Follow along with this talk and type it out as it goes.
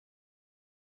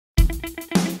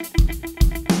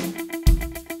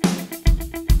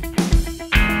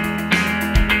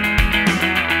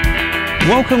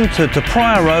Welcome to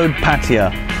Thappraya Road,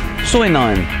 Pattaya, Soi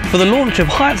 9, for the launch of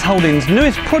Hyatt Holdings'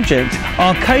 newest project,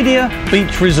 Arcadia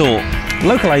Beach Resort.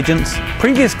 Local agents,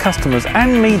 previous customers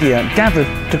and media gathered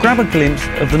to grab a glimpse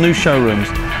of the new showrooms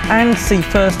and see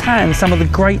firsthand some of the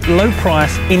great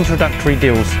low-price introductory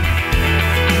deals.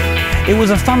 It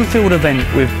was a fun-filled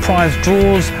event with prize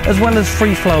draws as well as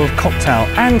free flow of cocktail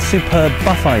and superb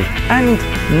buffet, and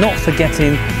not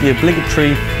forgetting the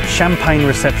obligatory champagne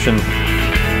reception.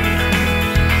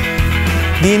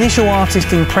 The initial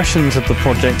artist impressions of the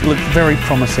project looked very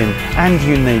promising and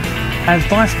unique, as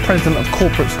Vice President of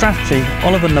Corporate Strategy,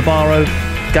 Oliver Navarro,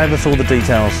 gave us all the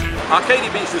details.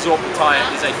 Arcadia Beach Resort Pattaya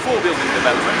is a 4-building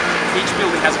development. Each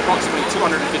building has approximately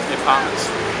 250 apartments.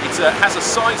 It has a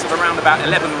size of around about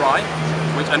 11 rai,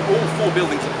 and all 4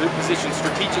 buildings are positioned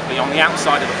strategically on the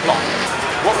outside of the plot.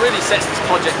 What really sets this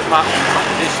project apart from the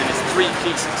competition is 3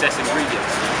 key success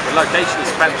ingredients. The location is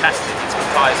fantastic. It's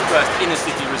Pattaya's first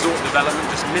inner-city resort development,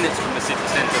 just minutes from the city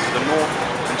centre to the north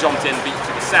and Jomtien Beach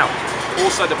to the south.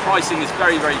 Also, the pricing is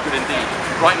very, very good indeed.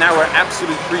 Right now we're at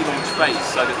absolute pre-launch phase,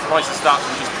 so the prices start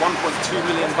from just 1.2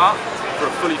 million baht for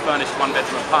a fully furnished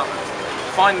 1-bedroom apartment.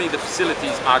 Finally, the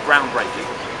facilities are groundbreaking.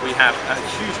 We have a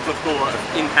huge plethora of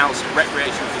in-house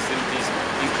recreational facilities,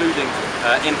 including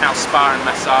in-house spa and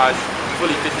massage,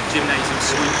 fully fitted gymnasium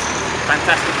suite,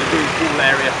 fantastic lagoon pool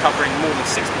area covering more than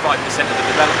 65% of the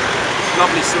development,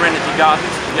 lovely serenity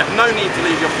gardens. You have no need to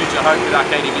leave your future home with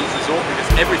Arcadia Beach Resort because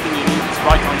everything you need is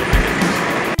right on your fingertips.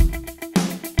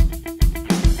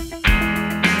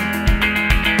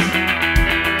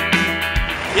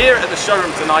 Here at the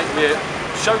showroom tonight, we're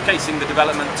showcasing the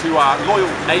development to our loyal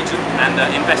agent and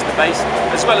investor base,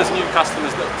 as well as new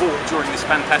customers that have bought during this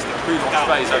fantastic pre-launch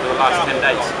phase over the last 10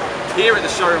 days. Here at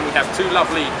the showroom we have 2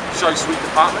 lovely show suite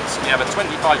apartments. We have a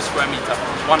 25 square metre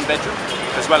 1-bedroom,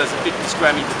 as well as a 50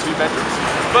 square metre 2 bedrooms.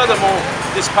 Furthermore,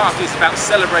 this party is about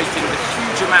celebrating the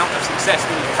huge amount of success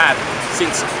that we've had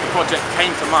since the project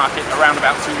came to market around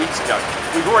about 2 weeks ago.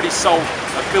 We've already sold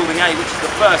Building A, which is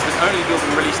the first and only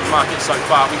building released to market so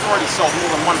far. We've already sold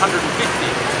more than 150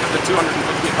 of the 250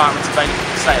 apartments available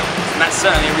for sale, and that's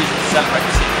certainly a reason to celebrate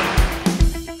this evening.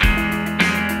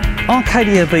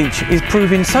 Arcadia Beach is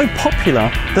proving so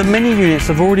popular that many units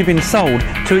have already been sold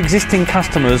to existing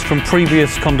customers from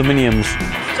previous condominiums.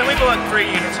 So we bought 3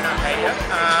 units in Arcadia.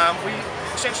 We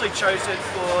essentially chose it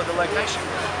for the location.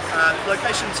 The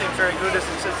location seemed very good as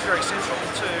it's very central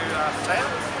to Pattaya.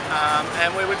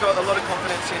 And we've got a lot of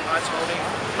confidence in Hyatt Holdings,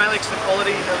 mainly because the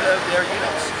quality of their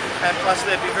units, and plus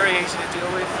they'd be very easy to deal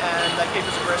with and they keep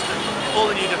us abreast of all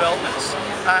the new developments.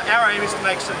 Our aim is to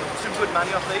make some good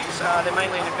money off these. They're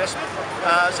mainly an investment,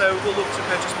 so we'll look to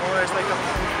purchase more as they come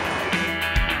along.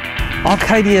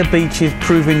 Arcadia Beach is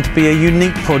proving to be a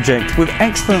unique project with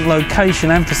excellent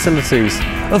location and facilities.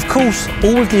 Of course,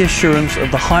 all with the assurance of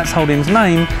the Hyatt Holdings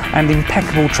name and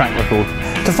impeccable track record.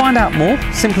 To find out more,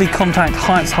 simply contact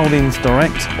Hyatt Holdings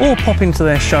direct or pop into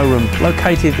their showroom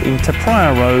located in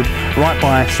Thappraya Road, right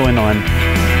by Soi 9.